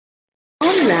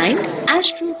Online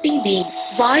Astro TV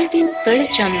வாழ்வின்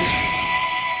வெளிச்சம்.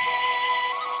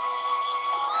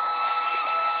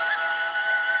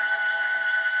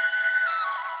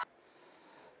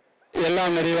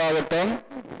 எல்லாம் நிறைவாகட்டும்.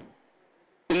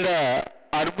 இந்த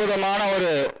அற்புதமான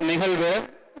ஒரு நிகழ்வு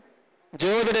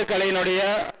ஜோதிட கலையினுடைய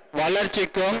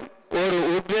வளர்ச்சிக்கும் ஒரு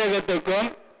உத்வேகத்துக்கும்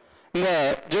இந்த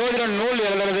ஜோதிட நூல்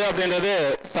எழுதுறது அப்படின்றது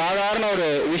சாதாரண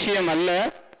ஒரு விஷயம் அல்ல.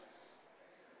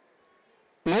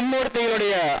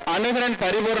 மும்மூர்த்திகளுடைய அனுகிரகம்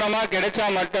பரிபூர்ணமா கிடைச்சா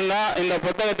மட்டும்தான் இந்த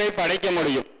புத்தகத்தை படைக்க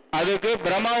முடியும். அதுக்கு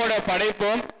பிரம்மாவோட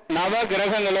படைப்பும் நவ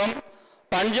கிரகங்களும்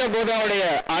பஞ்சபூதங்களுடைய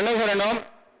அனுகிரகம்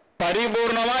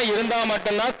பரிபூர்ணமா இருந்தா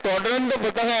மட்டும்தான் தொடர்ந்து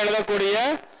புத்தகம் எழுதக்கூடிய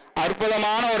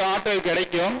அற்புதமான ஒரு ஆற்றல்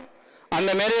கிடைக்கும்.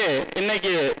 அந்த மாரி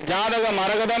இன்னைக்கு ஜாதக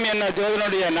மரகதம் என்ன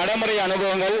ஜோதிடனுடைய நடைமுறை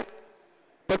அனுபவங்கள்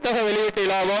புத்தக வெளியீட்டு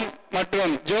விழாவும்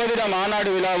மற்றும் ஜோதிட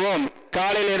மாநாடு விழாவும்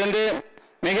காலையிலிருந்து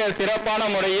மிக சிறப்பான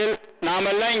முறையில்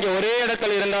நாமெல்லாம் இங்கே ஒரே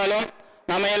இடத்தில் இருந்தாலும்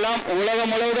நம்ம எல்லாம்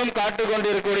உலகம் முழுவதும் காட்டு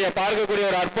கொண்டிருக்கக்கூடிய பார்க்கக்கூடிய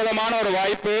ஒரு அற்புதமான ஒரு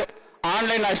வாய்ப்பு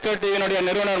ஆன்லைன் அஸ்ட்ரோ டிவியினுடைய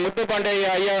நிறுவனர் முத்துப்பாண்டிய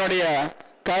ஐயாவுடைய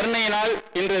கருணையினால்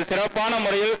இன்று சிறப்பான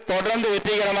முறையில் தொடர்ந்து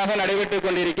வெற்றிகரமாக நடைபெற்றுக்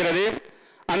கொண்டிருக்கிறது.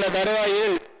 அந்த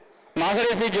தருவாயில்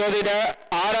மகரிஷி ஜோதிட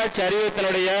ஆராய்ச்சி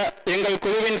அறிவித்தினுடைய எங்கள்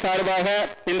குழுவின் சார்பாக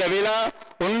இந்த விழா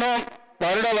இன்னும்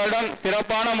வருடம்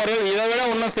சிறப்பான முறையில் இதைவிட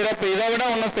இன்னும்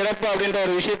சிறப்பு அப்படின்ற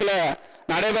ஒரு விஷயத்துல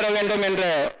நடைபெற வேண்டும் என்ற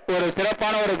ஒரு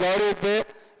சிறப்பான ஒரு கௌரவிப்பு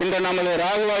இன்று நமது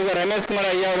ராகுவாக ரமேஷ்குமார்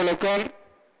ஐயா அவர்களுக்கும்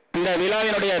இந்த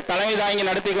விழாவினுடைய தலைமை தாங்கி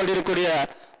நடத்தி கொண்டிருக்கூடிய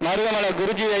மருதமலை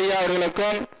குருஜி ஐயா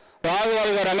அவர்களுக்கும்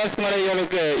ராகுவாக ரமேஷ்குமார்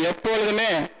ஐயாவுக்கு எப்பொழுதுமே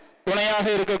துணையாக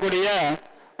இருக்கக்கூடிய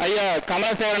ஐயா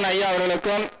கமலசேகரன் ஐயா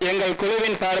அவர்களுக்கும் எங்கள்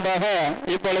குழுவின் சார்பாக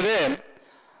இப்பொழுது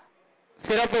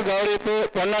சிறப்பு கௌரவிப்பு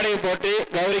பொன்னாடை போட்டி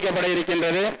கௌரவிக்கப்பட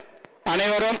இருக்கின்றது.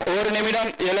 அனைவரும் ஒரு நிமிடம்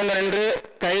எழுந்து நின்று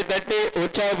கை தட்டி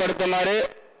உற்சாகப்படுத்துமாறு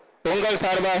உங்கள்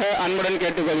சார்பாக அன்புடன்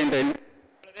கேட்டுக்கொள்கின்றேன்.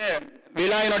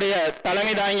 விழாவினுடைய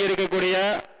தலைமை தாங்கி இருக்கக்கூடிய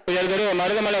உயர்திரு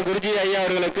மருதமலை குருஜி ஐயா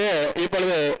அவர்களுக்கு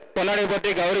இப்பொழுது பொன்னாடை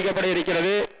போட்டி கௌரவிக்கப்பட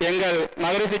இருக்கிறது. எங்கள்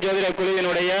மகரிஷி ஜோதிட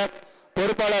குழுவினுடைய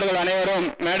பொறுப்பாளர்கள் அனைவரும்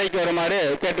மேடைக்கு வருமாறு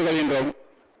கேட்டுக்கொள்கின்றோம்.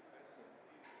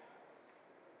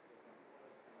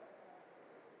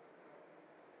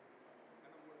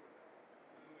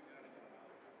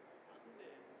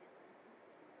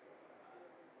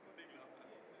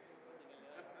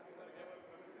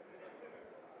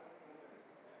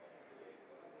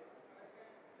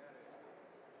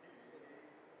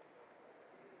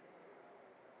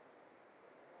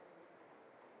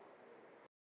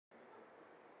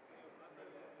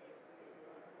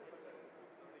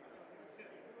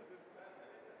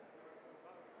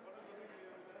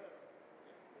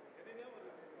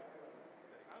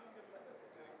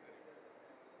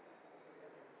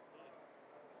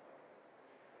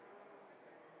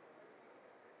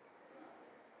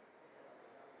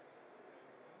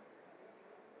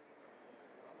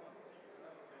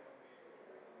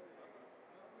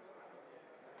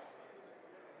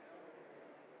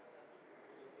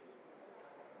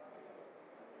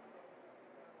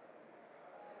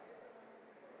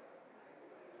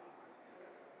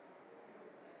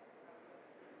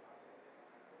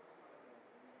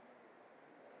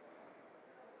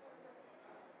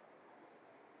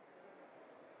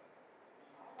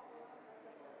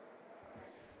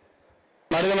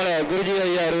 மருதமலை குருஜி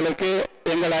ஐயா அவர்களுக்கு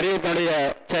எங்கள் அறிவிப்பினுடைய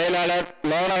செயலாளர்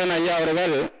லோகநாதன் ஐயா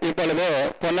அவர்கள் இப்பொழுது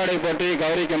பொன்னாடை போட்டி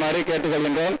கௌரவிக்குமாறு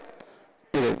கேட்டுக்கொள்கின்றோம்.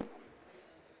 இது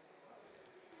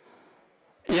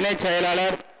இணை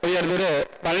செயலாளர் உயர் திரு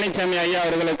பழனிசாமி ஐயா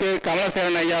அவர்களுக்கு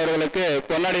கமலசேகரன் ஐயா அவர்களுக்கு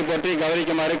பொன்னாடை போட்டி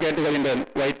கௌரவிக்குமாறு கேட்டுக்கொள்கின்றோம்.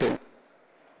 வைத்து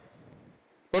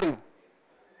போடுங்க.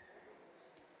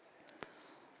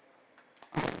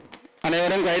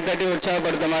 அனைவரும் கைத்தட்டி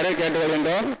உற்சாகப்படுத்துமாறு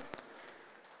கேட்டுக்கொள்கின்றோம்.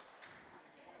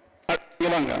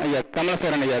 வாங்க ஐயா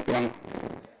கமலசேகரன் ஐயாவுக்கு வாங்க.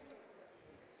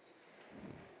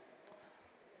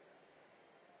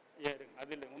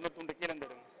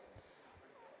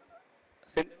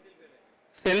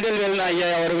 செந்தில்வேல் ஐயா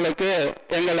அவர்களுக்கு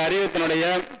எங்கள் அறிவிப்பினுடைய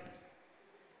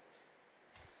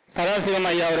சதாசிவம்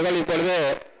ஐயா அவர்கள் இப்பொழுது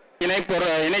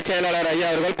இணை செயலாளர் ஐயா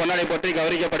அவர்கள் பொன்னாடை போற்றி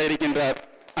கௌரவிக்கப்பட இருக்கின்றார்.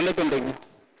 அந்த துண்டுங்க.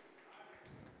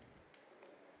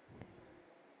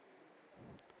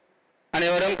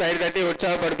 அனைவரும் கை தட்டி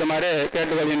உற்சாகப்படுத்துமாறு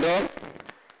கேட்டுக்கொள்கின்றோம்.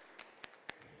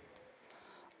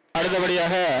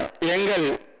 அடுத்தபடியாக எங்கள்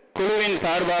குழுவின்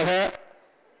சார்பாக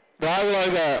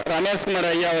ராகுவாக ரமேஷ்குமார்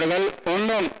ஐயா அவர்கள்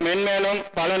இன்னும் மென்மேலும்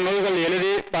பல நூல்கள்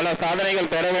எழுதி பல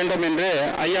சாதனைகள் பெற வேண்டும் என்று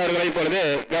ஐயா அவர்களை இப்பொழுது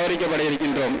கௌரவிக்கப்பட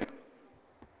இருக்கின்றோம்.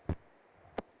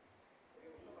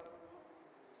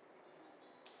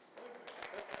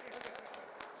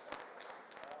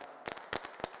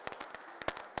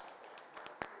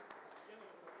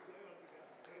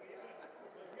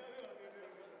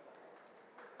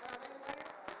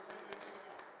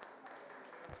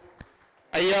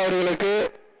 ஐயா அவர்களுக்கு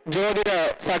ஜோதிட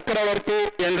சக்கரவர்த்தி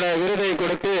என்ற விருதை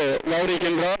கொடுத்து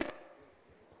கௌரவிக்கின்றோம்.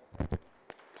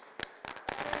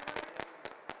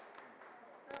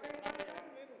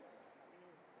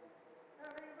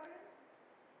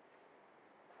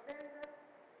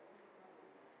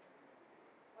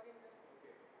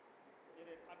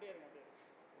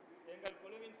 எங்கள்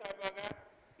குழுவின் சார்பாக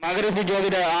மகரிஷி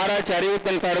ஜோதிட ஆராய்ச்சி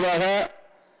அறிவிப்பின் சார்பாக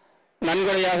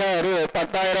நன்கொடையாக ரூ.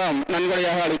 10,000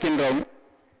 நன்கொடையாக அளிக்கின்றோம்.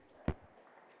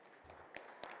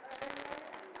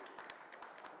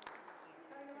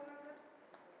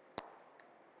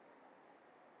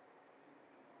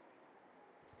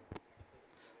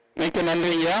 மிக்க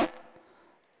நன்றிங்க.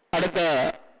 அடுத்த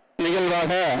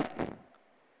நிகழ்வாக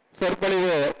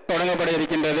சொற்பொழிவு தொடங்கப்பட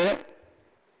இருக்கின்றது.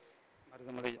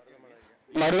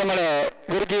 மருதமலை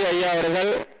குருஜி ஐயா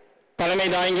அவர்கள் தலைமை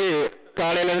தாங்கி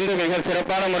காலையிலிருந்து மிக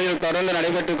சிறப்பான முறையில் தொடர்ந்து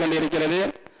நடைபெற்றுக் கொண்டிருக்கிறது.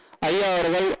 ஐயா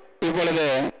அவர்கள் இப்பொழுது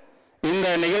இந்த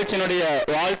நிகழ்ச்சியினுடைய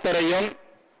வாழ்த்துரையும்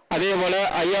அதே போல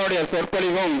ஐயாவுடைய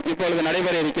சொற்பொழிவும் இப்பொழுது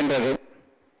நடைபெற இருக்கின்றது.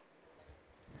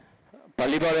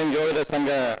 பள்ளிப்பாளையம் ஜோதிட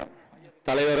சங்க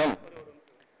தலைவரும்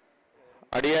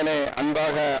அடியனை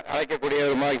அன்பாக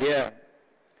அழைக்கக்கூடியவருமாகிய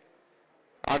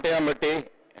ஆட்டையாம்பட்டி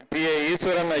பி.ஏ.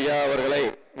 ஈஸ்வரன் ஐயா அவர்களை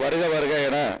வருக வருக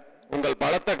என உங்கள்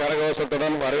பலத்த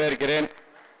கரகோஷத்துடன் வரவேற்கிறேன்.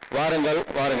 வாருங்கள்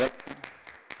வாருங்கள்.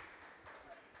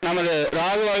 நமது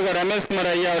ராகுவாழ்க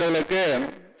ரமேஷ்குமார் ஐயா அவர்களுக்கு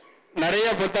நிறைய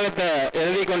புத்தகத்தை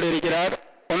எழுதி கொண்டிருக்கிறார்.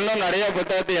 இன்னும் நிறைய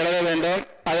புத்தகத்தை எழுத வேண்டும்.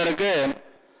 அதற்கு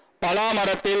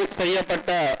பலாமரத்தில் செய்யப்பட்ட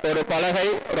ஒரு பலகை,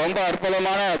 ரொம்ப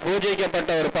அற்புதமான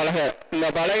பூஜிக்கப்பட்ட ஒரு பலகை. இந்த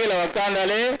பலகையில்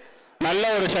உட்கார்ந்தாலே நல்ல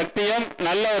ஒரு சக்தியும்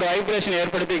நல்ல ஒரு வைப்ரேஷன்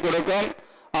ஏற்படுத்தி கொடுக்கும்.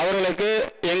 அவர்களுக்கு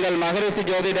எங்கள் மகரிஷி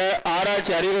ஜோதிட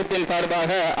ஆராய்ச்சி அறிவிப்பின்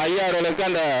சார்பாக ஐயா அவர்களுக்கு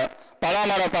அந்த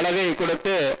பலாமர பலகை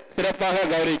கொடுத்து சிறப்பாக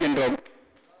கௌரவிக்கின்றோம்.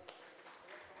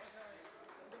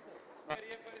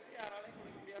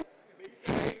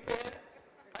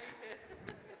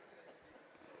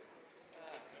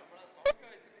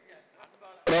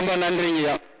 ரொம்ப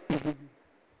நன்றிங்கய்யா.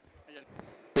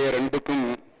 பேரன்புக்கும்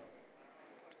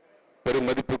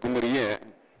பெருமதிப்புக்கும் உரிய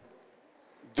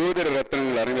ஜோதிட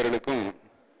ரத்னங்கள் அறிஞர்களுக்கும்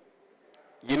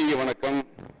இனிய வணக்கம்.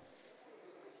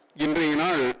 இன்றைய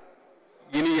நாள்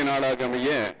இனிய நாளாக அமைய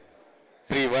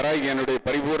ஸ்ரீ வராகியனுடைய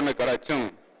பரிபூர்ண கடாட்சம்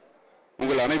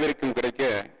உங்கள் அனைவருக்கும் கிடைக்க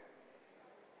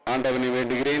ஆண்டவனை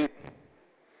வேண்டுகிறேன்.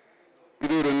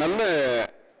 இது ஒரு நல்ல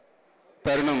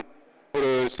தருணம்.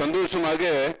 ஒரு சந்தோஷமாக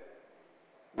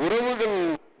உறவுகள்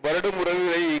வருடம்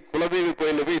உறவுகளை குலதெய்வ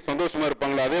கோயிலில் போய் சந்தோஷமா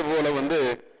இருப்பாங்களா, அதே போல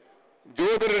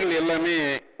ஜோதிடர்கள் எல்லாமே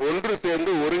ஒன்று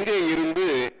சேர்ந்து ஒருங்கே இருந்து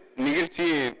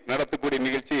நிகழ்ச்சியை நடத்தக்கூடிய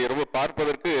நிகழ்ச்சியை ரொம்ப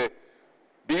பார்ப்பதற்கு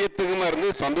வியத்தகமா இருந்து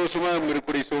சந்தோஷமா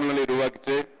இருக்கக்கூடிய சூழ்நிலை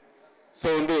உருவாக்குச்சு. ஸோ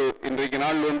இன்றைக்கு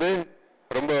நாள்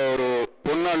ரொம்ப ஒரு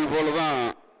பொன்னாள் போலதான்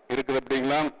இருக்குது.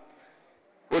 அப்படிங்களா,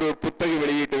 ஒரு புத்தக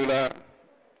வெளியீட்டு விழா,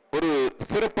 ஒரு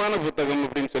சிறப்பான புத்தகம்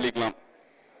அப்படின்னு சொல்லிக்கலாம்.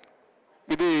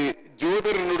 இது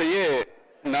ஜோதிடனுடைய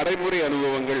நடைமுறை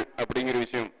அனுபவங்கள் அப்படிங்கிற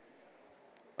விஷயம்.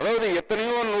 அதாவது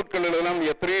எத்தனையோ நூட்கள் எழுதலாம்,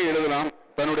 எத்தனையோ எழுதலாம்.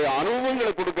 தன்னுடைய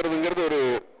அனுபவங்களை கொடுக்கறதுங்கிறது ஒரு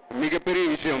மிகப்பெரிய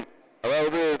விஷயம்.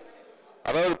 அதாவது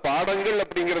பாடங்கள்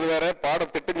அப்படிங்கிறது வேற,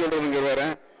 பாடத்திட்டம் சொல்றதுங்கிறது வேற,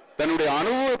 தன்னுடைய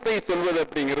அனுபவத்தை சொல்வது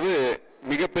அப்படிங்கிறது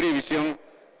மிகப்பெரிய விஷயம்.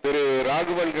 திரு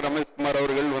ராகுவாழ்க ரமேஷ்குமார்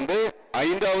அவர்கள்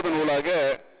 5வது நூலாக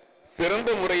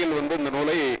சிறந்த முறையில் இந்த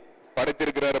நூலை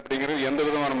படைத்திருக்கிறார். அப்படிங்கிறது எந்த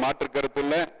விதமான மாற்று கருத்து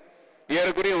இல்லை.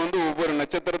 ஏறக்குறைய ஒவ்வொரு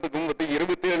நட்சத்திரத்துக்கும்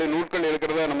 27 நூல்கள்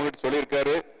இருக்கிறதா நம்ம கிட்ட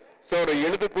சொல்லியிருக்காரு. ஸோ அவர்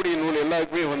எழுதக்கூடிய நூல்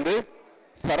எல்லாருக்குமே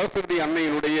சரஸ்வதி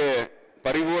அன்னையினுடைய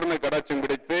பரிபூர்ண கடாட்சம்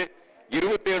கிடைத்து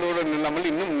 27 இல்லாமல்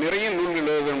இன்னும் நிறைய நூல்கள்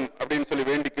எழுதும் அப்படின்னு சொல்லி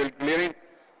வேண்டி கேட்கிறேன்.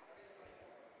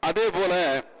 அதே போல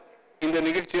இந்த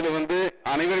நிகழ்ச்சியில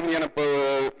அனைவரும்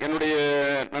என்னுடைய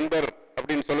நண்பர்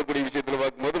அப்படின்னு சொல்லக்கூடிய விஷயத்துல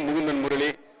பார்க்கும்போது முகுந்தன் முரளி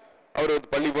அவர்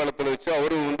பள்ளிப்பாலத்தில் வச்சு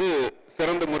அவரும்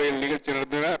சிறந்த முறையில் நிகழ்ச்சி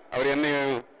நடத்தினார். அவர் என்னை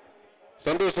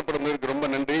சந்தோஷப்படுறதுக்கு ரொம்ப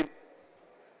நன்றி.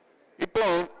 இப்போ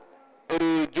ஒரு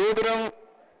ஜோதிடம்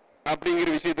அப்படிங்கிற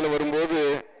விஷயத்துல வரும்போது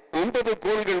 9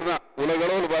 கோள்கள் தான் உலக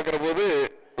அளவில் பார்க்கிற போது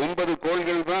 9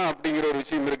 கோள்கள் தான் அப்படிங்கிற ஒரு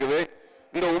விஷயம் இருக்குது.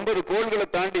 இந்த 9 கோள்களை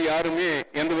தாண்டி யாருமே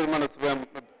எந்த விதமான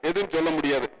எதுவும் சொல்ல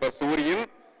முடியாது. இப்ப சூரியன்,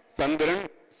 சந்திரன்,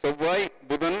 செவ்வாய்,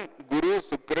 புதன், குரு,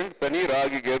 சுக்கிரன், சனி,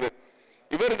 ராகு, கேது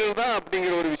இவர்கள் தான்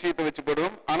அப்படிங்கிற ஒரு விஷயத்தை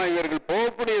வச்சுப்படுவோம். ஆனா இவர்கள்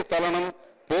போகக்கூடிய சலனம்,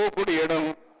 போகக்கூடிய இடம்,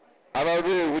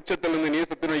 அதாவது உச்சத்திலிருந்து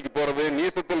நீசத்தை நோக்கி போறது,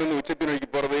 நீசத்திலிருந்து உச்சத்தை நோக்கி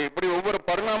போறது, இப்படி ஒவ்வொரு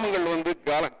பரிணாமங்கள்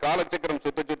காலச்சக்கரம்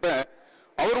சுத்த சுத்த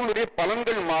அவர்களுடைய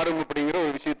பலன்கள் மாறும் அப்படிங்கிற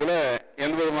ஒரு விஷயத்துல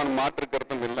எந்த விதமான மாற்று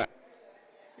கருத்தும் இல்லை.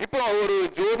 இப்போ ஒரு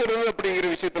ஜோதிடர் அப்படிங்கிற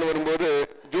விஷயத்துல வரும்போது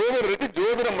ஜோதிடருக்கு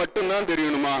ஜோதிடம் மட்டும்தான்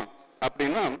தெரியணுமா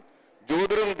அப்படின்னா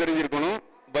ஜோதிடம் தெரிஞ்சிருக்கணும்,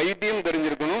 வைத்தியம்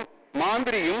தெரிஞ்சிருக்கணும்,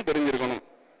 மாந்திரிகம் தெரிஞ்சிருக்கணும்.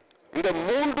 இந்த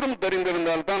மூன்றும்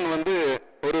தெரிந்திருந்தால் தான்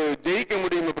ஒரு ஜெயிக்க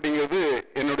முடியும் அப்படிங்கிறது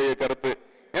என்னுடைய கருத்து.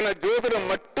 ஏன்னா ஜோதிடம்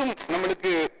மட்டும்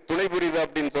நம்மளுக்கு துணை புரியுது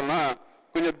அப்படின்னு சொன்னா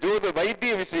கொஞ்சம்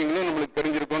வைத்திய விஷயங்களும் நம்மளுக்கு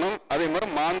தெரிஞ்சிருக்கணும். அதே மாதிரி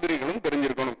மாந்திரிகளும்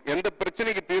தெரிஞ்சிருக்கணும். எந்த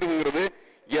பிரச்சனைக்கு தீர்வுங்கிறது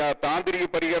தாந்திரிக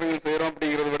பரிகாரங்கள் செய்யறோம்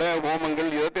அப்படிங்கிறத விட, ஹோமங்கள்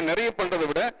இதை நிறைய பண்றதை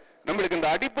விட நம்மளுக்கு இந்த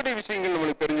அடிப்படை விஷயங்கள்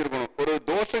நம்மளுக்கு தெரிஞ்சிருக்கணும். ஒரு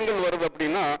தோஷங்கள் வருது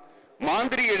அப்படின்னா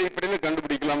மாந்திரிக அடிப்படையில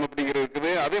கண்டுபிடிக்கலாம் அப்படிங்கிறது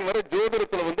இருக்குது. அதே மாதிரி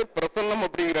ஜோதிடத்துல பிரசன்னம்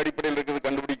அப்படிங்கிற அடிப்படையில் இருக்குது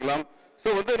கண்டுபிடிக்கலாம். சோ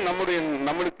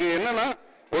நம்மளுக்கு என்னன்னா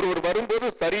ஒருவர் வரும்போது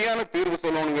சரியான தீர்வு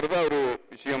சொல்லணுங்கிறதா ஒரு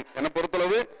விஷயம். என்னை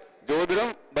பொறுத்தளவு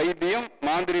ஜோதிடம், வைத்தியம்,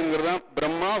 மாந்திரிகம்ங்கிறதா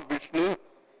பிரம்மா, விஷ்ணு,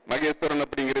 மகேஸ்வரன்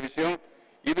அப்படிங்கிற விஷயம்.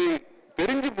 இது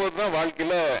தெரிஞ்சு போதுதான்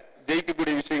வாழ்க்கையில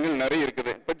ஜெயிக்கக்கூடிய விஷயங்கள் நிறைய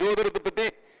இருக்குது. இப்ப ஜோதிடத்தை பத்தி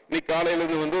இன்னைக்கு காலையில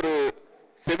இருந்து ஒரு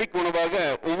செவிக்கு உணவாக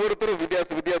ஒவ்வொருத்தரும்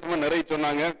வித்தியாசமா நிறைய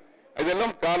சொன்னாங்க.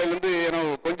 இதெல்லாம் காலையில இருந்து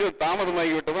கொஞ்சம்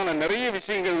தாமதமாகி விட்டதான் நான் நிறைய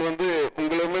விஷயங்கள்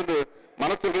உங்களிருந்து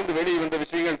மனசுல இருந்து வெளியே வந்த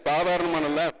விஷயங்கள் சாதாரணமான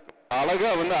இல்ல, அழகா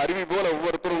அருவி போல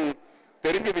ஒவ்வொருத்தரும்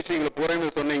தெரிஞ்ச விஷயங்களை பூராமே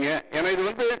சொன்னீங்க. ஏன்னா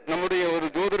இது நம்முடைய ஒரு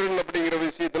ஜோதிடர்கள் அப்படிங்கிற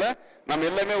விஷயத்துல நம்ம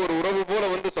எல்லாமே ஒரு உறவு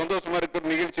போல சந்தோஷமா இருக்கிற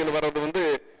நிகழ்ச்சியில் வர்றது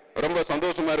ரொம்ப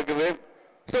சந்தோஷமா இருக்குது.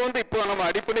 சோ இப்போ நம்ம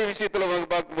அடிப்படை விஷயத்துல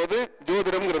பார்க்கும்போது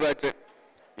ஜோதிடம்ங்கிறதாச்சு.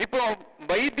 இப்போ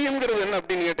வைத்தியம்ங்கிறது என்ன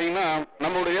அப்படின்னு கேட்டீங்கன்னா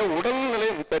நம்மளுடைய உடல்நிலை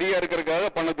சரியா இருக்கிறதுக்காக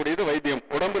பண்ணக்கூடியது வைத்தியம்.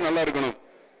 உடம்பு நல்லா இருக்கணும்.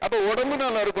 அப்ப உடம்பு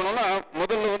நல்லா இருக்கணும்னா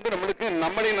முதல்ல நம்மளுக்கு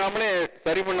நாமளே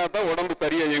சரி பண்ணாதான் உடம்பு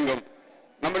சரியா இயங்கும்.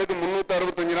 நம்மளுக்கு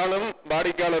 365 நாளும்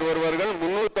வாடிக்கையாளர் வருவார்கள்.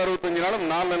 365 நாளும்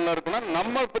நாள் நல்லா இருக்குன்னா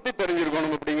நம்ம பத்தி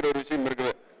தெரிஞ்சிருக்கணும் அப்படிங்கிற ஒரு விஷயம்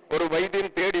இருக்குது. ஒரு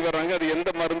வைத்தியம் தேடி வர்றாங்க, அது எந்த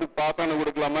மருந்து பாசானம்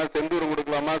கொடுக்கலாமா, செந்தூரம்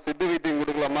கொடுக்கலாமா, சித்த வைத்தியம்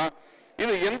கொடுக்கலாமா,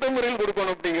 இது எந்த முறையில்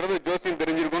கொடுக்கணும் அப்படிங்கிறது ஜோசியம்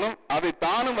தெரிஞ்சிருக்கணும். அதை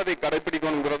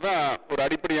கடைபிடிக்கணுங்கிறது தான் ஒரு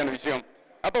அடிப்படையான விஷயம்.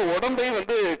 அப்ப உடம்பை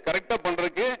கரெக்டா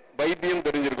பண்றதுக்கு வைத்தியம்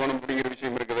தெரிஞ்சிருக்கணும் அப்படிங்கிற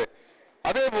விஷயம் இருக்குது.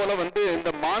 அதே போல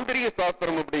இந்த மாந்திரிக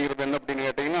சாஸ்திரம் அப்படிங்கிறது என்ன அப்படின்னு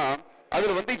கேட்டீங்கன்னா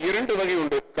அதுல 2 வகை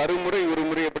உண்டு. கருமுறை,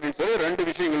 உருமுறை அப்படின்னு சொல்லி 2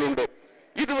 விஷயங்கள் உண்டு.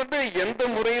 இது எந்த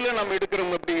முறையில நம்ம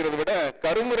எடுக்கிறோம் அப்படிங்கறத விட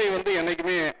கருமுறை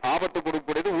என்னைக்குமே ஆபத்து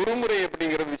கொடுக்கக்கூடியது. உருமுறை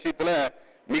அப்படிங்கிற விஷயத்துல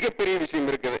மிகப்பெரிய விஷயம்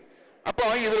இருக்குது. அப்போ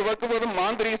இதுல பார்க்கும்போது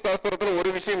மாந்திரிக சாஸ்திரத்துல ஒரு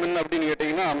விஷயம் என்ன அப்படின்னு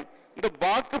கேட்டீங்கன்னா இந்த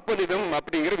வாக்கு பலிதம்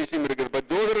அப்படிங்கிற விஷயம் இருக்குது. இப்ப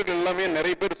ஜோதிடர்கள் எல்லாமே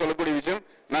நிறைய பேர் சொல்லக்கூடிய விஷயம்,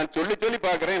 நான் சொல்லி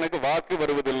பாக்குறேன், எனக்கு வாக்கு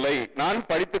வருவதில்லை, நான்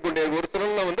படித்துக் கொண்டே, ஒரு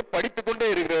சிலர்ல படித்துக் கொண்டே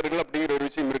இருக்கிறார்கள் அப்படிங்கிற ஒரு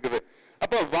விஷயம் இருக்குது.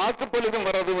 அப்ப வாக்கு பலிதம்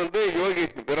வர்றது யோகி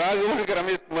ராகவனுக்கு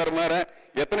ரமேஷ்குமார் மாற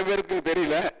எத்தனை பேருக்கு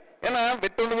தெரியல. ஏன்னா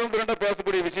வெட்டொழுதும் பிறண்டா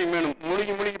பேசக்கூடிய விஷயம் வேணும்.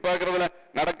 முழுகி பாக்குறதுல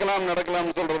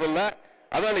நடக்கலாம் சொல்றதில்ல.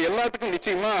 அதனால எல்லாத்துக்கும்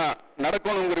நிச்சயமா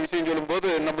நடக்கணுங்கிற விஷயம் சொல்லும் போது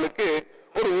நம்மளுக்கு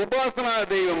ஒரு உபாசனா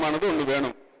தெய்வமானது ஒண்ணு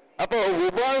வேணும். அப்போ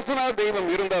உபாசனா தெய்வம்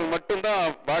இருந்தால் மட்டும்தான்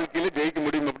வாழ்க்கையில ஜெயிக்க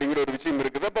முடியும் அப்படிங்கிற ஒரு விஷயம்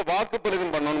இருக்குது. அப்ப வாக்கு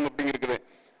பலிதம் பண்ணணும் அப்படிங்கிறது.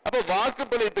 அப்ப வாக்கு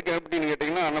பலிதத்துக்கு அப்படின்னு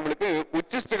கேட்டீங்கன்னா நம்மளுக்கு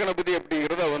உச்சிஷ்ட கணபதி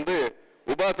அப்படிங்கிறத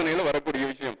உபாசனையில வரக்கூடிய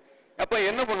விஷயம். அப்ப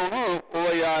என்ன பண்ணணும்,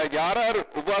 யார்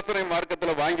உபாசனை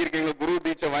மார்க்கத்துல வாங்கியிருக்கீங்களோ, குரு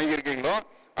தீட்சை வாங்கியிருக்கீங்களோ,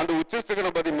 அந்த உச்சிஷ்ட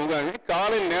கணபதி முகாமி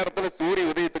காலையில் நேரத்துல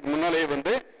சூரிய உதயத்துக்கு முன்னாலே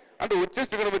அந்த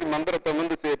உச்சிஷ்ட கணபதி மந்திரத்தை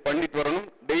பண்ணிட்டு வரணும்.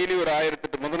 டெய்லி ஒரு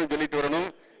 1008 மந்திரம் சொல்லிட்டு வரணும்,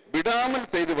 விடாமல்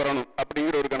செய்து வரணும்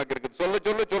அப்படிங்கிற ஒரு கணக்கு இருக்கு.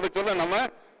 சொல்ல நம்ம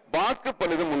வாக்கு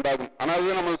பலிதம் உண்டாகும். ஆனால்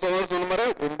நம்ம சொன்ன மாதிரி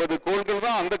 9 கோள்கள்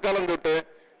தான் அந்த காலம் தொட்டு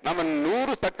நம்ம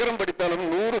 100 சக்கரம் படித்தாலும்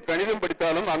 100 கணிதம்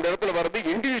படித்தாலும் அந்த இடத்துல வர்றது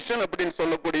இன்டியூஷன் அப்படின்னு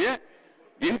சொல்லக்கூடிய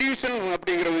இன்டியூஷன்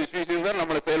அப்படிங்கிற விஷயம் தான்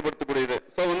நம்மளை செயல்படுத்தக்கூடியது.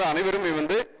 சோ அனைவருமே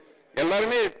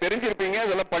எல்லாருமே தெரிஞ்சிருப்பீங்க,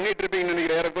 இதெல்லாம் பண்ணிட்டு இருப்பீங்கன்னு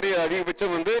நினைக்கிற. ஏறக்குறைய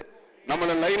அதிகபட்சம்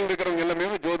நம்மள லைன் இருக்கிறவங்க எல்லாமே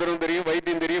ஜோதிடம் தெரியும்,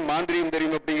 வைத்தியம் தெரியும், மாந்திரியம்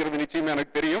தெரியும் அப்படிங்கிறது நிச்சயமா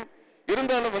எனக்கு தெரியும்.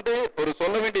 இருந்தாலும் ஒரு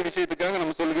சொல்ல வேண்டிய விஷயத்துக்காக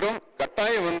நம்ம சொல்கிறோம்,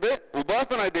 கட்டாயம்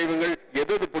உபாசனா தெய்வங்கள்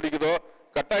எது பிடிக்குதோ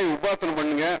கட்டாயம் உபாசனம்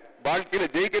பண்ணுங்க. வாழ்க்கையில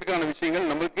ஜெயிக்கிறதுக்கான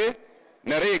விஷயங்கள் நமக்கு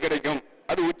நிறைய கிடைக்கும்.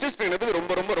 அது உச்சிஷ்ட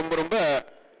ரொம்ப ரொம்ப ரொம்ப ரொம்ப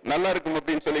நல்லா இருக்கும்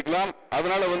அப்படின்னு சொல்லிக்கலாம்.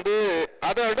 அதனால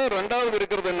அதை விட 2வது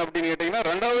இருக்கிறது என்ன அப்படின்னு கேட்டீங்கன்னா,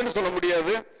 2வதுன்னு சொல்ல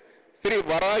முடியாது, ஸ்ரீ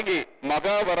வராகி,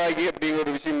 மகாவராகி அப்படிங்கிற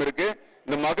ஒரு விஷயம் இருக்கு.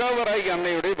 இந்த மகாவராகி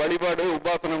அன்னையுடைய வழிபாடு,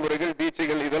 உபாசன முறைகள்,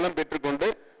 தீட்சைகள் இதெல்லாம் பெற்றுக்கொண்டு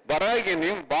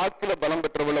வராகியனையும் வாக்குல பலம்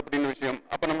பெற்றவள் அப்படின்னு விஷயம்.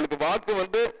 அப்ப நம்மளுக்கு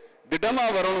வாக்கு திடமா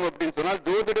வரணும் அப்படின்னு சொன்னால்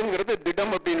ஜோதிடம்ங்கிறது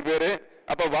திடம் அப்படின்னு பேரு.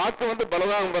 அப்ப வாக்கு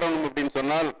பலவாகம் வரணும் அப்படின்னு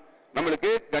சொன்னால் நம்மளுக்கு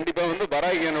கண்டிப்பா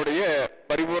வராகியனுடைய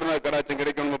பரிபூர்ண கடாட்சம்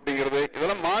கிடைக்கணும் அப்படிங்கிறது.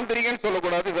 இதெல்லாம் மாந்திரிகன்னு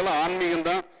சொல்லக்கூடாது, இதெல்லாம் ஆன்மீகம்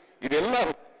தான். இது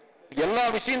எல்லா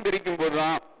விஷயம் தெரிக்கும்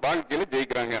போதுதான் வாழ்க்கையில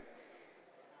ஜெயிக்கிறாங்க.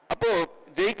 அப்போ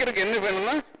ஜெயிக்கிறதுக்கு என்ன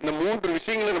வேணும்னா இந்த 3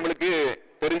 விஷயங்களை நம்மளுக்கு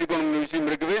தெரிஞ்சுக்கணும் விஷயம்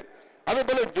இருக்குது. அதே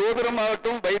போல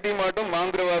ஜோதிடமாகட்டும், வைத்தியமாகட்டும்,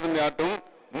 மாந்திரவாதம் ஆகட்டும்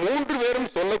 3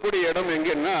 பேரும் சொல்லக்கூடிய இடம்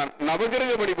எங்கன்னா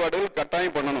நவகிரக வழிபாடுகள்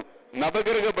கட்டாயம் பண்ணணும்.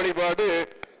 நவகிரக வழிபாடு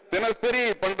தினசரி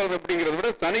பண்றது அப்படிங்கிறத விட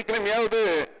சனிக்கிழமையாவது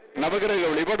நவகிரக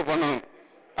வழிபாடு பண்ணணும்.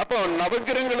 அப்போ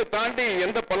நவகிரகங்களை தாண்டி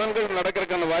எந்த பலன்கள்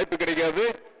நடக்கிறதுக்கான வாய்ப்பு கிடைக்காது.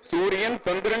 சூரியன்,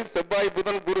 சந்திரன், செவ்வாய்,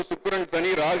 புதன், குரு, சுக்கிரன்,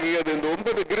 சனி, ராகு, அது இந்த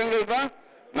 9 கிரகங்கள் தான்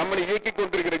நம்மளை இயக்கி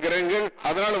கொண்டிருக்கிற கிரகங்கள்.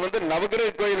 அதனால வந்து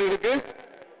நவகிரக கோயில் இருக்கு,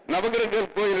 நவகிரக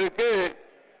கோயில் இருக்கு.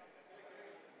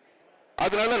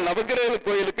 அதனால நவகிரக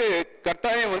கோயிலுக்கு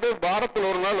கட்டாயம் வந்து வாரத்தில்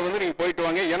ஒரு நாள் வந்து நீங்க போயிட்டு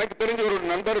வாங்க. எனக்கு தெரிஞ்ச ஒரு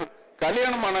நண்பர்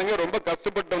கல்யாணம் ஆனாங்க, ரொம்ப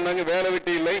கஷ்டப்பட்டு வந்தாங்க, வேலை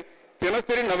வெட்டி இல்லை.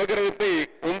 தினசரி நவகிரகத்தை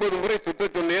 9 முறை சுற்ற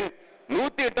சொன்னேன்.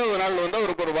 108வது நாள் வந்து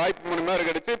அவருக்கு ஒரு வாய்ப்பு மூலமாக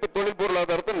கிடைச்சு இப்ப தொழில்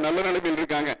பொருளாதாரத்தில் நல்ல நிலைமையில்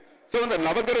இருக்காங்க. சோ இந்த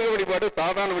நவகிரக வழிபாடு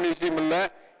சாதாரண விஷயம் இல்ல.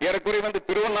 ஏறக்குறைய வந்து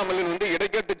திருவண்ணாமலையில் வந்து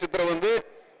இடைக்காட்டு சித்திரம் வந்து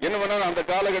என்ன பண்ணாரு அந்த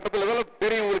காலகட்டத்தில்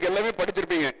தெரியும், உங்களுக்கு எல்லாமே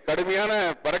படிச்சிருப்பீங்க. கடுமையான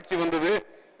வறட்சி வந்தது.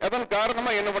 அதன்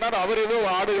காரணமா என்ன பண்ணாரு, அவர் ஏதோ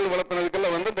ஆடுகள்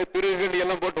வளர்த்தினதுக்கெல்லாம் வந்து இந்த திருகண்டி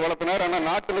எல்லாம் போட்டு வளர்த்தினார். ஆனா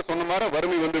நாட்டுல சொன்ன மாதிரி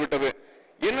வறுமை வந்து விட்டது.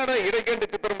 என்னடா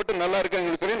இடைக்காட்டு சித்திரம் மட்டும் நல்லா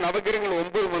இருக்காங்கன்னு சொல்லி நவகிரகங்கள்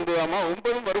 9 வந்ததாமா.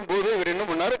 9 வரும்போது இவர் என்ன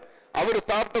பண்ணாரு, அவர்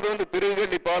சாப்பிட்டது வந்து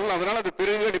திருகண்டி பால். அதனால அந்த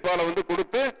திருகண்டி பாலை வந்து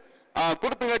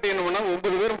கொடுத்துங்காட்டி என்ன பண்ணாங்க,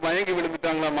 9 பேரும் மயங்கி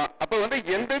விழுந்துட்டாங்களாமா. அப்ப வந்து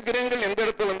எந்த கிரகங்கள் எந்த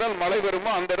இடத்துல இருந்தால் மழை வருமோ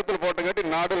அந்த இடத்துல போட்டங்காட்டி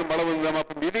நாடுகள் மழை வந்துதாமா.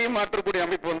 அப்ப விதியை மாற்றக்கூடிய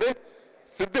அமைப்பு வந்து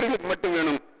சித்தர்களுக்கு மட்டும்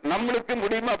வேணும். நம்மளுக்கு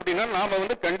முடியுமா அப்படின்னா நாம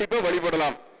வந்து கண்டிப்பா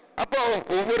வழிபடலாம். அப்போ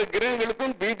ஒவ்வொரு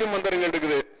கிரகங்களுக்கும் பீஜ மந்திரங்கள்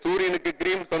இருக்குது. சூரியனுக்கு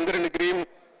கிரீம், சந்திரனுக்கு கிரீம்,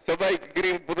 செவ்வாய்க்கு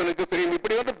கிரீம், புதனுக்கு கிரீம்,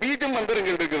 இப்படி வந்து பீஜ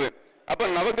மந்திரங்கள் இருக்குது. அப்ப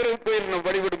நவகிரக கோயில் நம்ம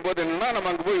வழிபடும் போது என்னன்னா நம்ம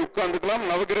அங்க போய் உட்கார்ந்துக்கலாம்.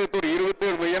 நவகிரகத்தோட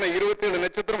 27 ஏன்னா 27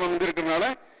 நட்சத்திரம் வந்து இருக்கிறதுனால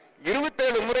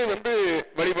 27 முறை வந்து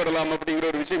வழிபடலாம் அப்படிங்கிற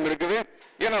ஒரு விஷயம் இருக்குது.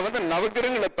 ஏன்னா வந்து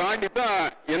நவகிரகங்களை தாண்டி தான்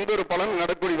எந்த ஒரு பலன்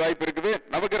நடக்கூடிய வாய்ப்பு இருக்குது.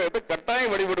 நவகிரகத்தை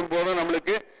கட்டாயம் வழிபடும் போது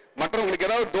நம்மளுக்கு மற்றவங்களுக்கு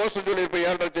ஏதாவது தோஷம் சொல்லி இருப்ப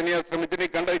 7 சனி, அஷ்டமி,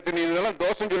 கண்டக சனி இதெல்லாம்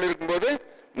தோஷம் சொல்லி இருக்கும் போது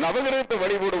நவகிரகத்தை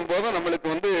வழிபடும் போது நம்மளுக்கு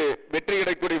வந்து வெற்றி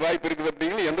கிடைக்கக்கூடிய வாய்ப்பு இருக்குது.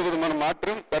 அப்படிங்கிறது எந்த விதமான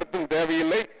மாற்றும் கருத்தும்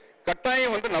தேவையில்லை.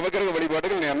 கட்டாயம் வந்து நவகிரக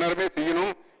வழிபாடுகள் எல்லாருமே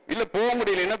செய்யணும். இல்ல போக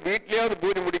முடியலன்னா வீட்லயாவது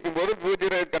பூஜை முடிக்கும் போது பூஜை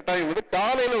கட்டாயம் வந்து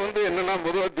காலையில வந்து என்னன்னா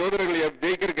பொதுவாக ஜோதிடர்களை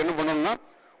ஜெயிக்கிறதுக்கு என்ன பண்ணணும்னா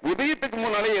உதயத்துக்கு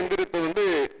முன்னாலே எந்திரித்து வந்து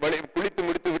குளித்து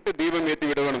முடித்து விட்டு தீபம் ஏற்றி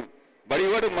விட வேணும்.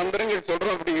 வழிபாடு மந்திரங்கள்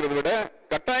சொல்றோம் அப்படிங்கிறத விட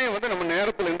கட்டாயம் வந்து நம்ம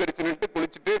நேரத்தில் எந்திரிச்சு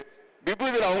குளிச்சுட்டு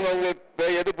விபூதியில் அவங்க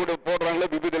எது போடுறாங்களோ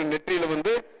விபூதியில் நெற்றியில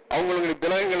வந்து அவங்களுக்கு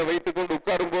திலகங்களை வைத்துக் கொண்டு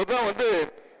உட்காரும் போதுதான் வந்து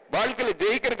வாழ்க்கையில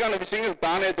ஜெயிக்கிறதுக்கான விஷயங்கள்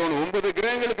தானே தோணும். 9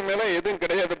 கிரகங்களுக்கு மேல எதுவும்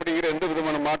கிடையாது அப்படிங்கிற எந்த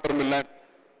விதமான மாற்றம் இல்லை.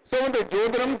 சோ வந்து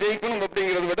ஜோதிடம் ஜெயிக்கணும்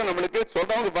அப்படிங்கறத விட நம்மளுக்கு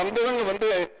சொல்றவங்க வந்தவங்க வந்து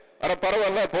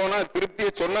பரவாயில்ல போனா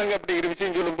திருப்தியை சொன்னாங்க அப்படிங்கிற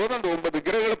விஷயம் சொல்லும் போது அந்த 9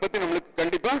 கிரகங்களை பத்தி நம்மளுக்கு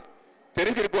கண்டிப்பா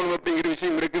தெரிஞ்சிருக்கணும் அப்படிங்கிற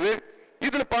விஷயம் இருக்குது.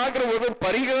 இதுல பாக்குற போது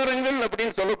பரிகாரங்கள்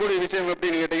அப்படின்னு சொல்லக்கூடிய விஷயம்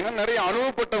அப்படின்னு கேட்டீங்கன்னா நிறைய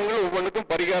அனுபவப்பட்டவங்க ஒவ்வொன்றுக்கும்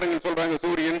பரிகாரங்கள் சொல்றாங்க.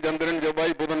 சூரியன், சந்திரன்,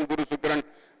 செவ்வாய், புதன், குரு, சுக்கிரன்.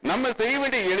 நம்ம செய்ய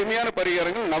வேண்டிய எளிமையான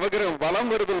பரிகாரங்கள் நவகிரகம்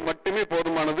வலம் வருதல் மட்டுமே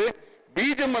போதுமானது.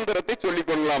 பீஜ மந்திரத்தை சொல்லிக்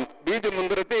கொள்ளலாம். பீஜ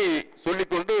மந்திரத்தை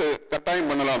சொல்லிக்கொண்டு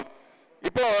கட்டாயம் பண்ணலாம்.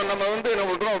 இப்போ நம்ம வந்து என்ன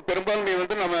பண்றோம், பெரும்பான்மை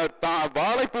வந்து நம்ம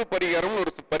வாழைப்பூ பரிகாரம்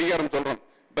ஒரு பரிகாரம் சொல்றோம்.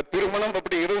 இப்ப திருமணம்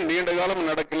அப்படிங்கிறது நீண்ட காலம்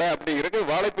நடக்கல அப்படிங்கிறது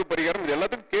வாழைப்பூ பரிகாரம்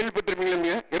எல்லாத்துக்கும்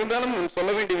கேள்விப்பட்டிருப்பீங்க. இருந்தாலும் சொல்ல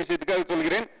வேண்டிய விஷயத்துக்காக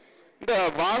சொல்கிறேன். இந்த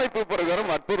வாழைப்பூ பரிகாரம்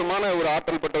அற்புதமான ஒரு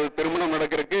ஆற்றல் பட்டது. திருமணம்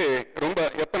நடக்கிறதுக்கு ரொம்ப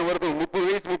எத்தனை வருஷம் 30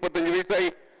 வயசு 35 வயசாയി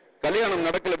கல்யாணம்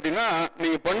நடக்கல அப்படின்னா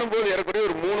நீங்க பண்ணும்போது ஏறக்கூடிய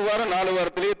ஒரு 3 வாரம் 4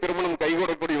 வாரத்திலேயே திருமணம்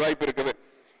கைகூடக்கூடிய வாய்ப்பு இருக்குது.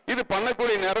 இது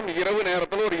பண்ணக்கூடிய நேரம் இரவு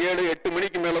நேரத்துல ஒரு 7-8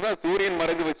 மணிக்கு மேலதான் சூரியன்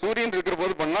மறைஞ்சு. சூரியன் இருக்கிற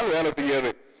போது பண்ணால் வேலை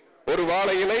செய்யாது. ஒரு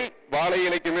வாழை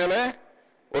இலைக்கு மேல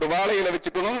ஒரு வாழை இலை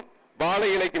வச்சுக்கணும். வாழை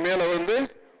இலைக்கு மேல வந்து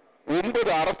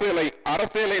 9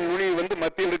 அரச இலை நுனி வந்து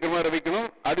மத்தியில் இருக்கிற மாதிரி வைக்கணும்.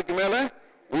 அதுக்கு மேல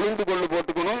உளுந்து கொள்ளு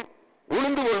போட்டுக்கணும்.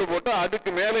 உளுந்து கொள்ளு போட்டு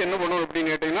அதுக்கு மேல என்ன பண்ணணும்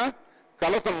அப்படின்னு கேட்டீங்கன்னா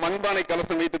கலசம், மண்பானை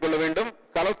கலசம் வைத்துக் கொள்ள வேண்டும்.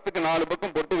 கலசத்துக்கு 4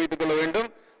 பக்கம் பொட்டு வைத்துக் கொள்ள வேண்டும்.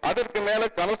 அதற்கு மேல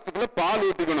கலசத்துக்குள்ள பால்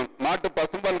ஊற்றிக்கணும். மாட்டு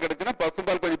பசும்பால் கிடைச்சுன்னா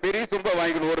பசும்பால் கொஞ்சம் பெரிய சொம்பா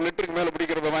வாங்கிக்கணும். 1 லிட்டருக்கு மேல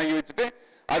பிடிக்கிறத வாங்கி வச்சுட்டு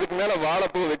அதுக்கு மேல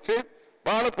வாழைப்பூ வச்சு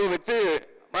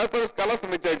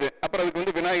கலசம் வச்சாச்சு. அப்புறம் அதுக்கு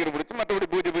வந்து விநாயகர் பிடிச்சு மற்றபடி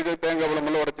பூஜை தேங்காய் பழம்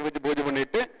எல்லாம் உடச்சு வச்சு பூஜை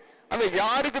பண்ணிட்டு அந்த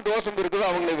யாருக்கு தோஷம் இருக்குதோ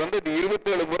அவங்களை வந்து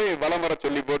 27 முறை வலம் வர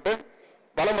சொல்லி போட்டு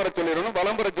வலம் வர சொல்லிடணும்.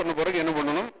 வலம் வர சொன்ன பிறகு என்ன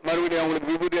பண்ணணும், மறுபடியும் அவங்களுக்கு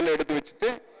விபூதியெல்லாம் எடுத்து வச்சுட்டு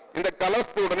இந்த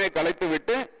கலசத்து உடனே கலைத்து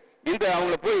விட்டு இந்த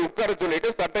அவங்களை போய் உட்கார சொல்லிட்டு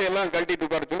சட்டையெல்லாம் கழட்டிட்டு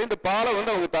உட்கார சொல்லி இந்த பாலை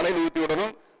வந்து அவங்க தலையில ஊத்தி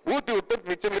விடணும். ஊத்தி விட்டு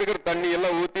மிச்சம் இருக்கிற தண்ணி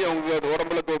எல்லாம் ஊத்தி அவங்க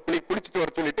உடம்புல குளிச்சுட்டு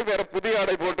வர சொல்லிட்டு வேற புதிய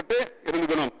ஆடை போட்டுட்டு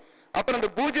இருந்துக்கணும். அப்புறம் இந்த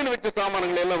பூஜையில் வச்ச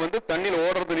சாமான்கள் எல்லாம் வந்து தண்ணியில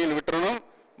ஓடுற தண்ணியில் விட்டுறணும்.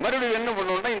 மறுபடியும் என்ன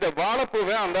பண்ணணும்னா இந்த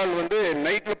வாழைப்பூவை அந்த ஆள் வந்து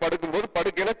நைட்ல படுக்கும் போது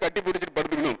படுக்கையில கட்டி பிடிச்சிட்டு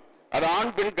படுத்துக்கணும். அது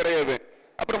ஆண் பெண் கிடையாது.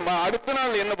 அப்புறம் அடுத்த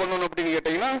நாள் என்ன பண்ணணும் அப்படின்னு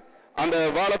கேட்டீங்கன்னா அந்த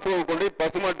வாழைப்பூவை கொண்டு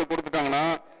பசுமாட்டு கொடுத்துட்டாங்கன்னா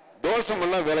தோஷம்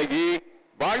எல்லாம் விலகி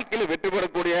வாழ்க்கையில வெற்றி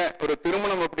பெறக்கூடிய ஒரு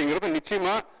திருமணம் அப்படிங்கிறது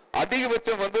நிச்சயமா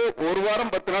அதிகபட்சம் வந்து 1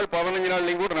 வாரம் 10 நாள் 15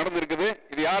 நாள்லையும் கூட நடந்திருக்குது.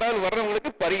 இது யாராவது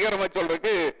வர்றவங்களுக்கு பரிகாரமா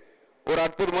சொல்றதுக்கு ஒரு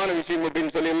அற்புதமான விஷயம்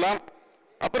அப்படின்னு சொல்லிடலாம்.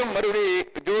 அப்புறம் மறுபடி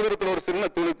ஜோதிடத்துல ஒரு சின்ன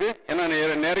துணுக்கு, ஏன்னா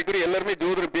நேரக்குரிய எல்லாருமே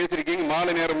ஜோதிடம் பேசியிருக்கீங்க.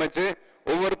 மாலை நேரம் வச்சு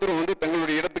ஒவ்வொருத்தரும் வந்து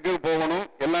தங்களுடைய இடத்துக்கு போகணும்,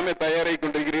 எல்லாமே தயாராகி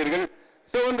கொண்டிருக்கிறீர்கள்.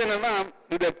 சோ வந்து என்னன்னா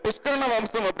இந்த புஷ்கரண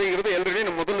வம்சம் அப்படிங்கிறது ஆல்ரெடி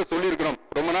நம்ம முதல்ல சொல்லியிருக்கிறோம்.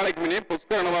 ரொம்ப நாளைக்கு முன்னே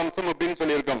புஷ்கரண வம்சம் அப்படின்னு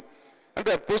சொல்லியிருக்கோம்.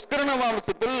 அந்த புஷ்கரண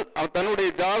மாம்சத்தில் தன்னுடைய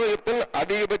ஜாதகத்தில்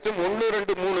அதிகபட்சம் 1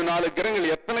 2 3 4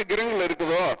 கிரகங்கள் எத்தனை கிரகங்கள்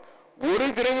இருக்குதோ ஒரு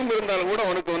கிரகம் இருந்தாலும் கூட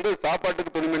அவனுக்கு வந்து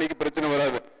சாப்பாட்டுக்கு துணிமணிக்கு பிரச்சனை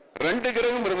வராது. 2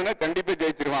 கிரகம் இருந்ததுன்னா கண்டிப்பா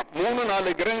ஜெயிச்சிருவான். 3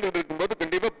 4 கிரகங்கள் இருக்கும்போது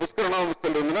கண்டிப்பா புஷ்கரண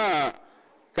மாம்சத்தில் இருந்துன்னா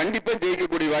கண்டிப்பா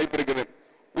ஜெயிக்கக்கூடிய வாய்ப்பு இருக்குது.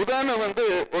 உதாரணம் வந்து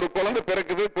ஒரு குழந்தை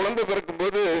பிறக்குது. குழந்தை பிறக்கும்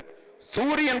போது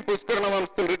சூரியன் புஷ்கரண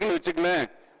வம்சத்தில் இருக்குன்னு வச்சுக்கலேன்,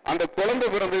 அந்த குழந்தை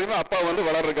பிறந்ததுமே அப்பா வந்து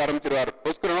வளர்றதுக்கு ஆரம்பிச்சிருவார்.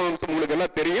 புஷ்கரண வம்சம் உங்களுக்கு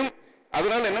எல்லாம் தெரியும்.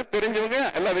 அதனால என்ன தெரிஞ்சவங்க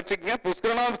எல்லாம் வச்சுக்கங்க.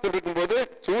 புஷ்கரண வம்சத்தில் இருக்கும்போது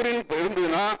சூரியன்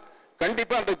இருந்ததுன்னா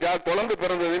கண்டிப்பா அந்த குழந்தை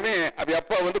பிறந்ததுமே அது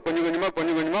அப்பா வந்து கொஞ்சம்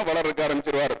கொஞ்சமா வளர்றதுக்கு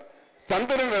ஆரம்பிச்சிருவார்.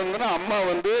 சந்திரன் இருந்ததுன்னா அம்மா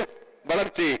வந்து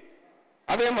வளர்ச்சி.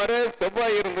 அதே மாதிரி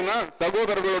செவ்வாய் இருந்ததுன்னா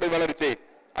சகோதரர்களுடைய வளர்ச்சி.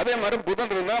 அதே மாதிரி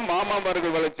புதன் இருந்தா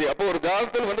மாமாமார்கள் வளர்ச்சி. அப்போ ஒரு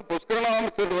ஜாதகத்தில் வந்து புஷ்கரண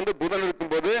வம்சத்தில் வந்து புதன்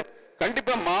இருக்கும்போது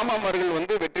கண்டிப்பா மாமாமார்கள்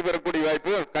வந்து வெற்றி பெறக்கூடிய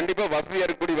வாய்ப்பு, கண்டிப்பா வசதியா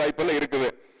இருக்கக்கூடிய வாய்ப்பு எல்லாம் இருக்குது.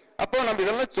 அப்போ நம்ம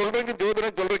இதெல்லாம் சொல்றதுக்கு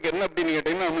ஜோதிடம் சொல்றதுக்கு என்ன அப்படின்னு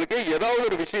கேட்டீங்கன்னா நம்மளுக்கு ஏதாவது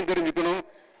ஒரு விஷயம் தெரிஞ்சுக்கணும்.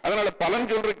 அதனால பலன்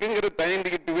சொல்றதுக்குங்கிறது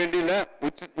தயங்கிக்கிட்டு வேண்டியில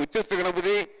உச்சஸ்ட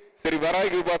கணபதி சரி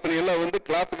வராகி உபாசனை எல்லாம் வந்து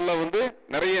கிளாஸுக்கெல்லாம் வந்து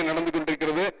நிறைய நடந்து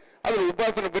கொண்டிருக்கிறது. அதுல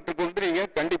உபாசனை பெற்றுக்கொண்டு நீங்க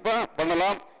கண்டிப்பா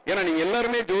பண்ணலாம். ஏன்னா நீங்க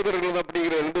எல்லாருமே ஜோதிடர்கள்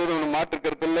அப்படிங்கிற எந்த விதமான மாற்று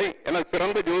கருத்து இல்லை. ஏன்னா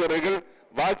சிறந்த ஜோதிடர்கள்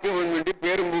வாக்கு வேண்டி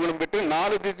பேரும் புகழும் பெற்று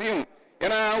 4 திசையும்.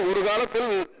 ஏன்னா ஒரு காலத்தில்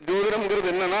ஜோதிடம்ங்கிறது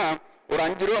என்னன்னா ஒரு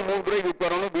 5 ரூபா 3 ரூபாய்க்கு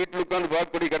உட்காரணும், வீட்டில் உட்கார்ந்து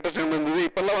பார்க்கக்கூடிய கட்டணம் இருந்தது.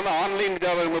 இப்பெல்லாம் வந்து ஆன்லைன்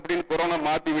ஜாதகம் அப்படின்னு கொரோனா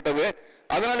மாத்தி விட்டது.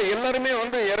 அதனால எல்லாருமே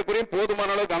வந்து ஏறக்குறைய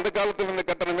போதுமான அளவுக்கு அந்த காலத்தில் இருந்த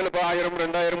கட்டணம் மேல 1000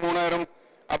 2000 3000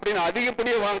 அப்படின்னு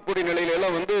அதிகப்படியே வாங்கக்கூடிய நிலையில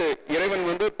எல்லாம் வந்து இறைவன்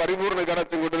வந்து பரிபூர்ண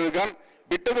கடாட்சம் கொண்டிருக்கான்.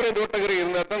 விட்டதுரை தோட்டகரை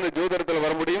இருந்தா தான் இந்த ஜோதிடத்துல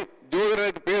வர முடியும்.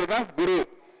 ஜோதிடருக்கு பேர் தான் குரு.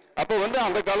 அப்ப வந்து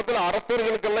அந்த காலத்துல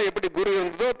அரசர்களுக்கெல்லாம் எப்படி குரு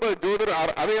இருந்ததோ இப்ப ஜோதிடர்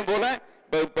அதே போல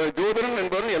இப்ப ஜோதிடன்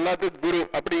என்பவன் எல்லாத்துக்கும் குரு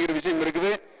அப்படிங்கிற விஷயம்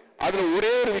இருக்குது. அதுல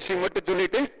ஒரே ஒரு விஷயம் மட்டும்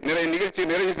சொல்லிட்டு நிறைய நிகழ்ச்சி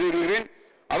நிறைவு செய்கிறேன்.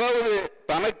 அதாவது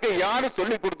தனக்கு யாரு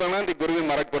சொல்லி கொடுத்தானா இந்த குருவை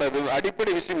மறக்கக்கூடாது.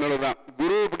 அடிப்படை விஷயம் மேலதான்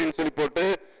குரு அப்படின்னு சொல்லி போட்டு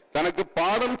தனக்கு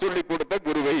பாடம் சொல்லி கொடுத்த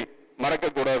குருவை மறக்க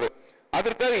கூடாது.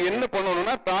 அதற்காக என்ன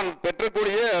பண்ணணும்னா தான்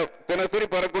பெற்றக்கூடிய தினசரி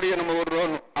பெறக்கூடிய நம்ம ஒரு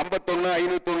 51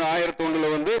 501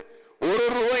 1001 வந்து 1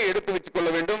 ரூபாய் எடுத்து வச்சுக் கொள்ள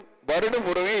வேண்டும். வருடம்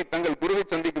முறையை தங்கள் குருவை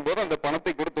சந்திக்கும் போது அந்த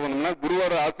பணத்தை கொடுத்து வந்தோம்னா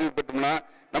குருவார ஆசீர்வாதம் பெற்றோம்னா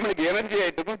நம்மளுக்கு எனர்ஜி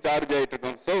ஆயிட்டு இருக்கும், சார்ஜ் ஆயிட்டு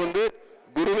இருக்கும். சோ வந்து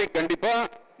குருவை கண்டிப்பா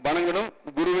வணங்கணும்,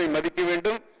 குருவை மதிக்க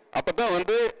வேண்டும். அப்பதான்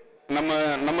வந்து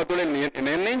நம்ம தொழில்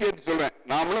என்னையும் சேர்த்து சொல்றேன்,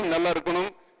 நாமளும் நல்லா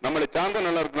இருக்கணும், நம்மளை சார்ந்த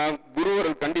நல்லா இருக்கணும்.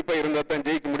 குருவர்கள் கண்டிப்பா இருந்தா தான்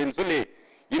ஜெயிக்க முடியும்னு சொல்லி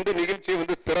இந்த நிகழ்ச்சியை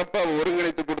வந்து சிறப்பா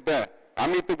ஒருங்கிணைத்து கொடுத்த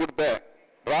அமைத்து கொடுத்த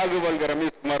ராகுவால்க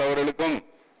ரமேஷ்குமார் அவர்களுக்கும்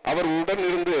அவர் உடன்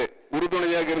இருந்து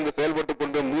உறுதுணையாக இருந்து செயல்பட்டுக்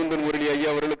கொண்ட மூந்தன் முரளி ஐயா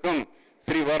அவர்களுக்கும்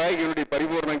ஸ்ரீ வராகிகளுடைய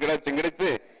பரிபூர்ண கிடாட்சியம் கிடைத்து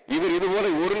இவர் இதுபோல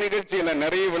ஒரு நிகழ்ச்சியில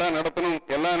நிறைய விழா நடத்தணும்,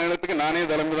 எல்லா நேரத்துக்கும் நானே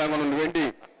தலைமை தாங்கணும் வேண்டி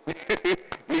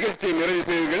நிகழ்ச்சியை நிறைவு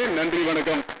செய்வீர்கள். நன்றி,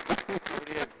 வணக்கம்.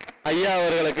 ஐயா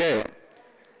அவர்களுக்கு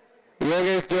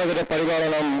யோகேஷ் ஜோதிட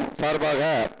பரிபாலனம்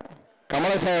சார்பாக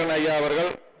கமலசேகரன் ஐயா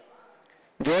அவர்கள்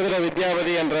ஜோதிட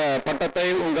வித்யாபதி என்ற பட்டத்தை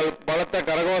உங்கள் பலத்த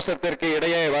கரகோஷத்திற்கு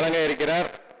இடையே வழங்க இருக்கிறார்.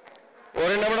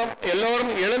 ஒரு நிமிடம்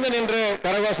எல்லோரும் எழுந்து நின்று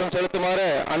கரகோஷம் செலுத்துமாறு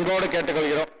அன்போடு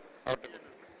கேட்டுக்கொள்கிறோம்.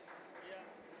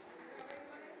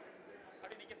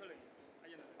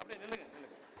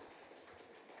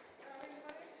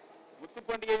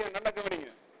 முத்துப்பாண்டியை நல்ல கவனிங்க.